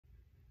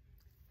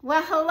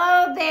Well,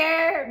 hello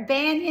there,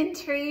 banyan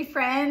tree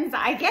friends.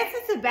 I guess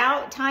it's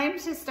about time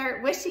to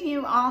start wishing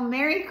you all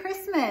Merry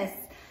Christmas.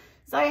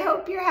 So I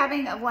hope you're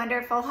having a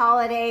wonderful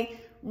holiday.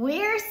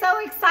 We're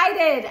so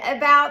excited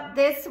about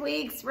this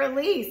week's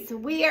release.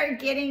 We are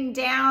getting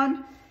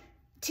down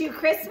to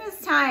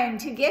Christmas time,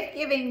 to gift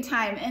giving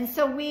time. And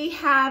so we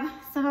have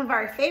some of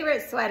our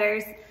favorite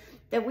sweaters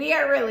that we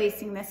are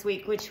releasing this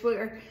week, which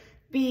will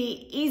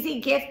be easy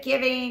gift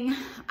giving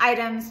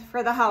items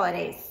for the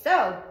holidays.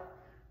 So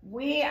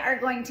we are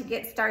going to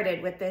get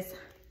started with this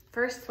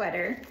first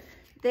sweater.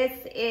 This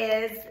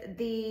is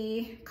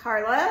the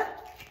Carla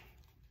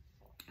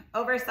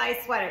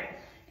oversized sweater.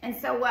 And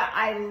so what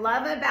I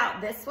love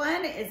about this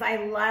one is I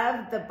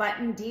love the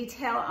button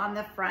detail on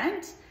the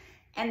front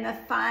and the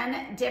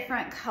fun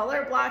different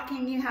color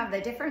blocking. You have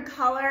the different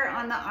color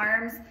on the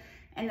arms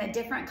and the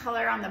different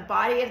color on the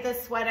body of the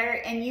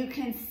sweater. And you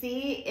can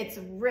see it's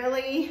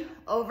really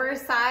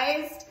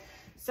oversized.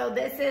 So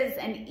this is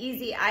an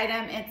easy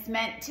item. It's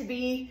meant to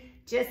be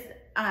just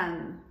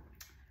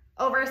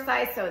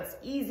oversized, so it's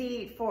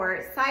easy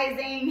for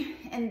sizing.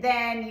 And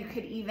then you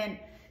could even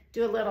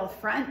do a little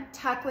front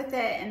tuck with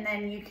it, and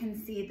then you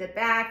can see the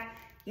back.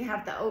 You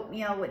have the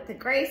oatmeal with the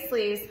gray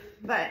sleeves,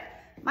 but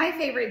my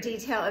favorite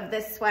detail of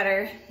this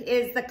sweater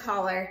is the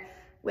collar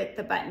with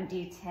the button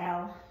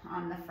detail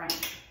on the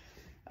front.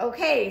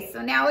 Okay,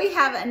 so now we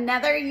have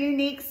another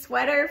unique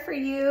sweater for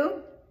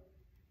you.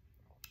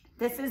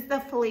 This is the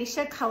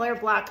Felicia Color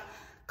Block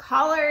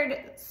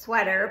collared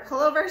sweater,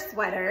 pullover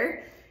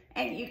sweater.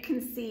 And you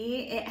can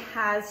see it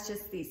has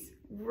just these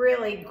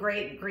really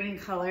great green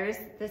colors,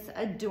 this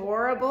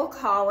adorable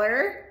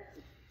collar.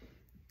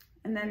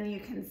 And then you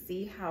can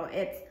see how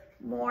it's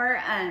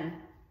more, and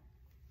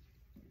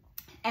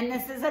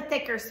this is a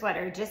thicker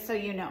sweater, just so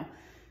you know.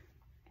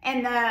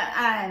 And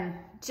the,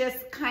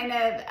 just kind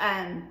of,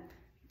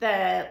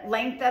 the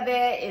length of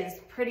it is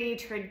pretty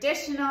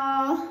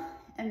traditional.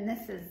 And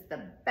this is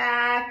the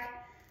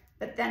back,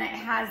 but then it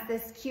has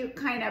this cute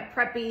kind of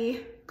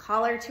preppy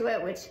collar to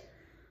it, which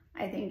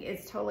I think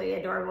is totally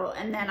adorable.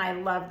 And then I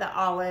love the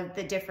olive,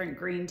 the different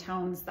green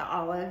tones, the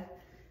olive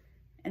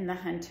and the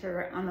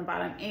hunter on the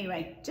bottom.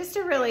 Anyway, just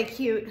a really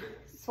cute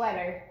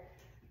sweater,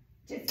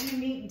 just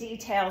unique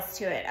details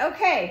to it.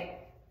 Okay,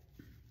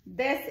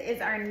 this is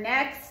our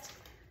next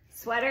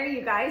sweater,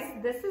 you guys.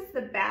 This is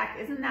the back.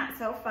 Isn't that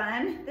so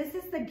fun? This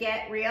is the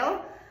Get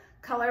Real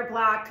Color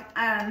Block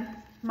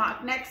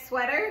mock neck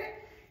sweater,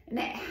 and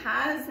it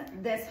has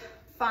this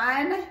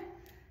fun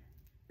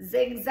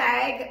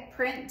zigzag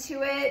print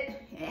to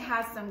it. It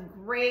has some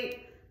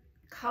great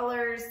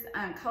colors,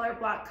 color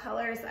block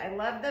colors. I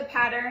love the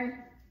pattern.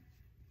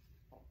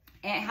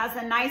 And it has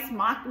a nice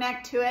mock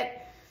neck to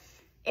it,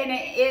 and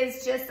it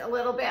is just a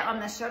little bit on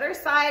the shorter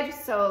side.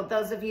 So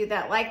those of you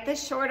that like the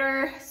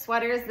shorter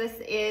sweaters, this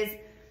is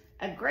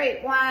a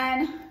great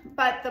one.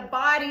 But the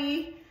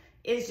body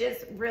is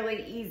just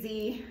really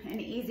easy, an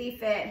easy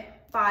fit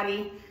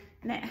body,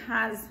 and it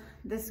has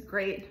this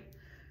great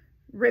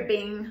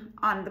ribbing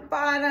on the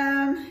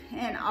bottom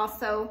and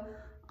also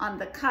on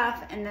the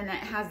cuff, and then it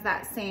has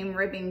that same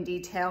ribbing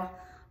detail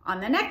on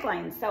the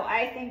neckline. So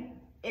I think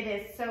it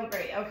is so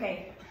great.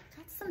 Okay,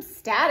 got some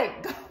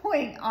static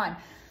going on.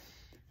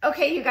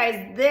 Okay, you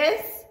guys,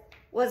 this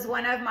was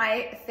one of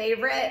my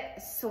favorite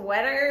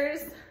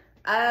sweaters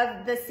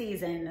of the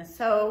season.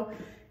 So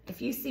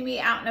if you see me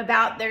out and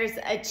about, there's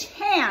a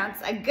chance,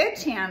 a good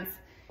chance,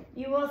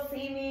 you will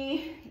see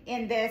me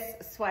in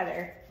this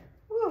sweater.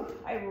 Whew,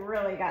 I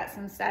really got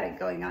some static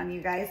going on,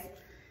 you guys.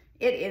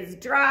 It is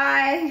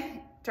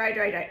dry.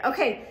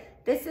 Okay,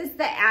 this is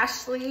the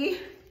Ashley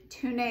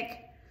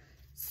tunic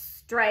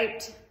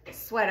striped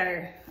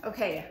sweater.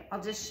 Okay,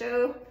 I'll just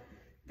show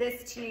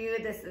this to you.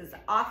 This is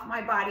off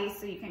my body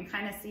so you can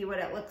kind of see what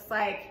it looks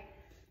like.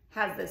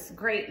 Has this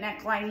great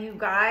neckline, you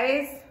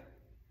guys.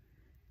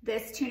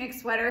 This tunic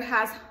sweater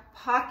has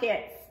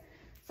pockets.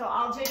 So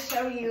I'll just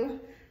show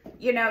you.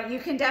 You know, you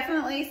can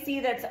definitely see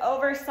that's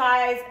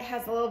oversized. It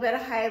has a little bit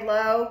of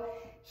high-low.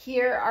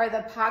 Here are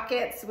the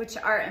pockets, which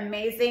are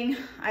amazing.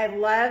 I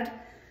loved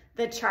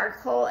the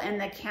charcoal and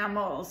the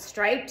camel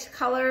striped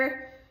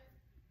color.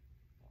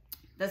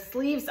 The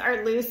sleeves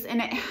are loose,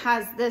 and it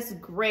has this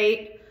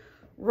great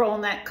roll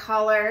neck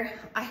collar.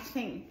 I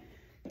think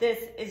this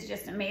is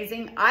just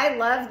amazing. I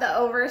love the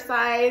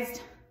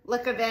oversized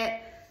look of it.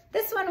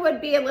 This one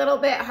would be a little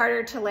bit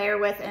harder to layer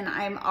with, and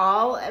I'm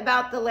all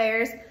about the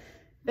layers,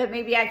 but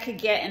maybe I could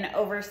get an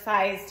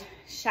oversized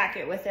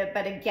shacket with it.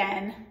 But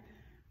again,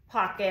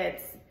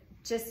 pockets,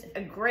 just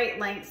a great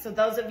length. So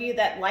those of you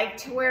that like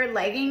to wear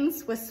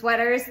leggings with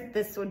sweaters,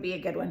 this would be a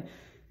good one.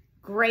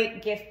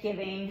 Great gift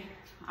giving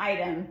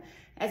item,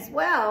 as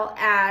well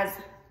as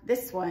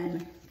this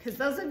one. Because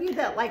those of you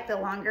that like the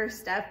longer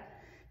stuff,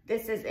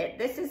 this is it.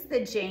 This is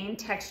the Jane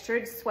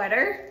textured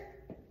sweater.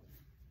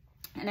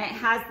 And it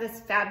has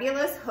this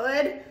fabulous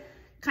hood,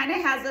 kind of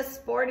has a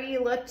sporty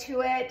look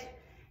to it.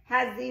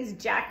 Has these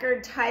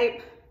jacquard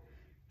type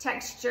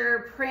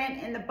texture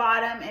print in the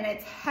bottom, and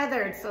it's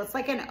heathered. So it's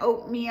like an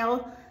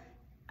oatmeal,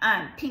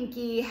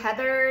 pinky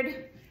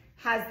heathered.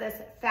 has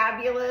this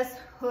fabulous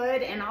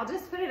hood, and I'll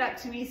just put it up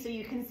to me so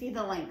you can see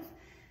the length.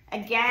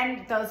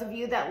 Again, those of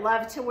you that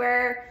love to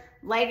wear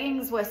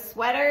leggings with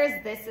sweaters,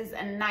 this is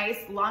a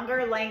nice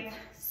longer length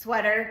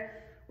sweater,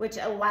 which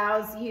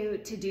allows you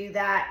to do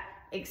that.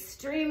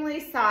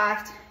 Extremely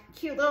soft,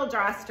 cute little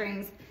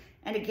drawstrings.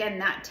 And again,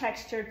 that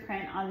textured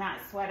print on that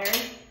sweater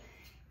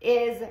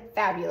is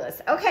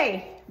fabulous.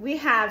 Okay, we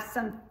have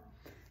some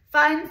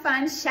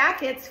fun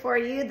shackets for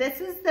you. This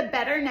is the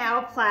Better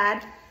Now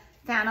plaid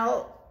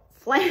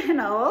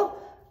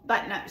flannel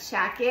button-up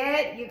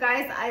shacket. You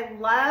guys, I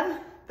love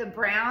the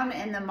brown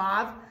and the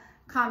mauve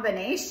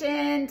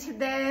combination to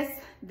this.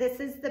 This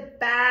is the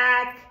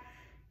back.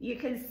 You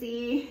can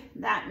see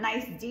that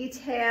nice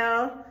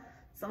detail,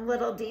 some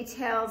little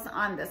details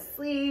on the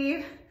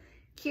sleeve,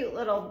 cute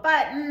little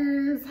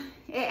buttons.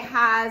 It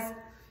has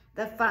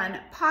the fun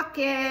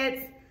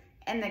pockets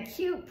and the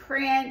cute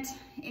print.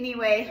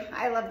 Anyway,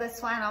 I love this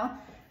flannel.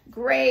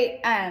 Great,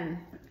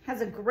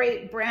 has a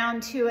great brown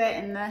to it,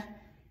 and the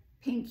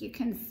pink you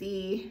can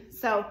see.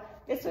 So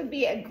this would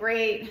be a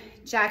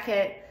great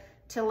jacket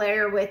to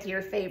layer with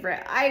your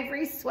favorite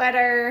ivory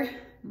sweater,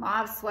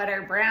 mauve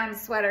sweater, brown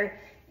sweater.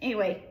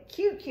 Anyway,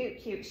 cute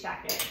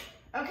shacket.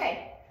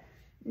 Okay,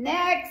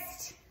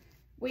 next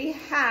we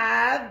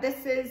have,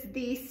 this is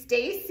the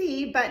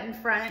Stacy button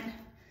front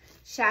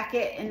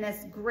shacket in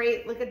this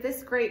great, look at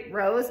this great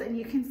rose, and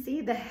you can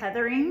see the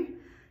heathering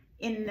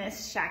in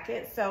this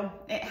shacket. So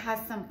it has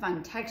some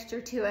fun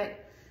texture to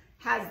it,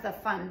 has the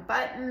fun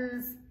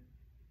buttons.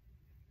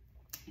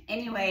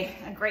 Anyway,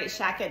 a great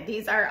shacket.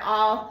 These are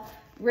all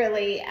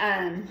really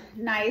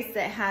nice.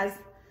 It has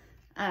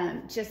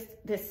just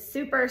this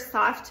super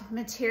soft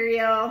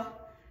material,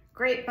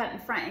 great button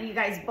front. And you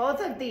guys,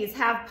 both of these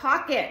have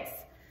pockets.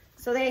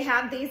 So they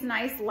have these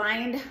nice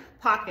lined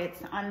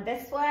pockets on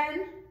this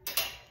one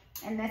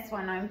and this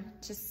one. I'm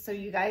just so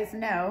you guys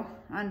know,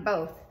 on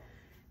both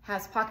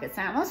has pockets.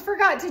 I almost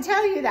forgot to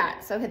tell you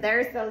that. So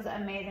there's those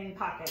amazing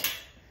pockets.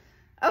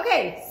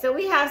 Okay, so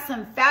we have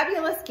some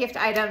fabulous gift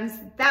items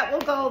that will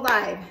go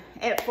live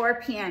at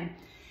 4 p.m.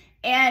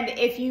 And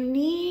if you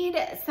need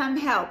some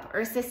help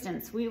or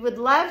assistance, we would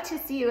love to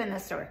see you in the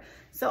store.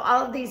 So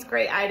all of these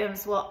great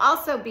items will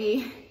also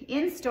be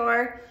in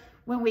store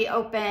when we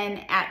open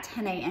at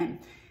 10 a.m.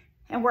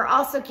 And we're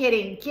also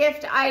getting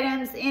gift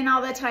items in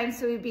all the time,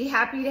 so we'd be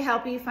happy to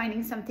help you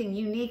finding something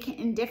unique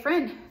and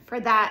different for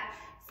that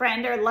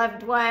friend or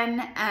loved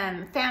one,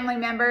 family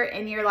member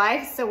in your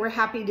life. So we're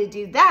happy to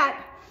do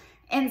that.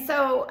 And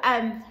so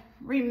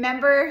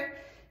remember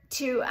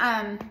to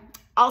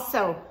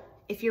also,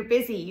 if you're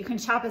busy, you can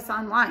shop us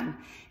online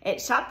at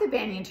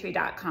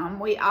shopthebanyantree.com.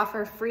 We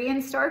offer free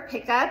in-store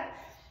pickup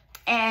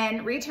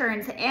and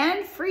returns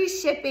and free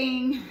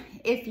shipping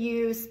if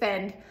you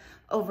spend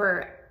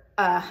over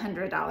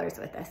 $100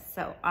 with us,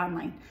 so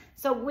online.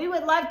 So we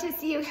would love to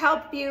see you,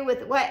 help you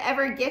with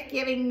whatever gift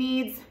giving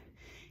needs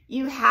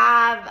you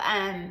have.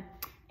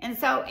 And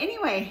so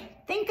anyway,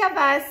 think of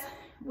us.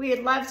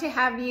 We'd love to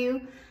have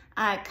you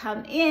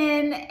come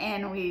in,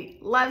 and we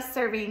love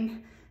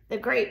serving the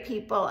great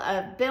people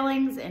of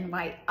Billings and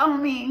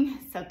Wyoming.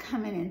 So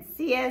come in and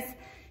see us.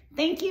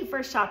 Thank you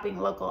for shopping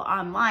local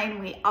online.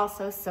 We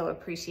also so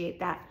appreciate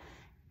that.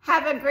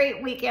 Have a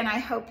great weekend. I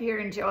hope you're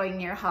enjoying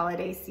your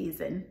holiday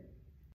season.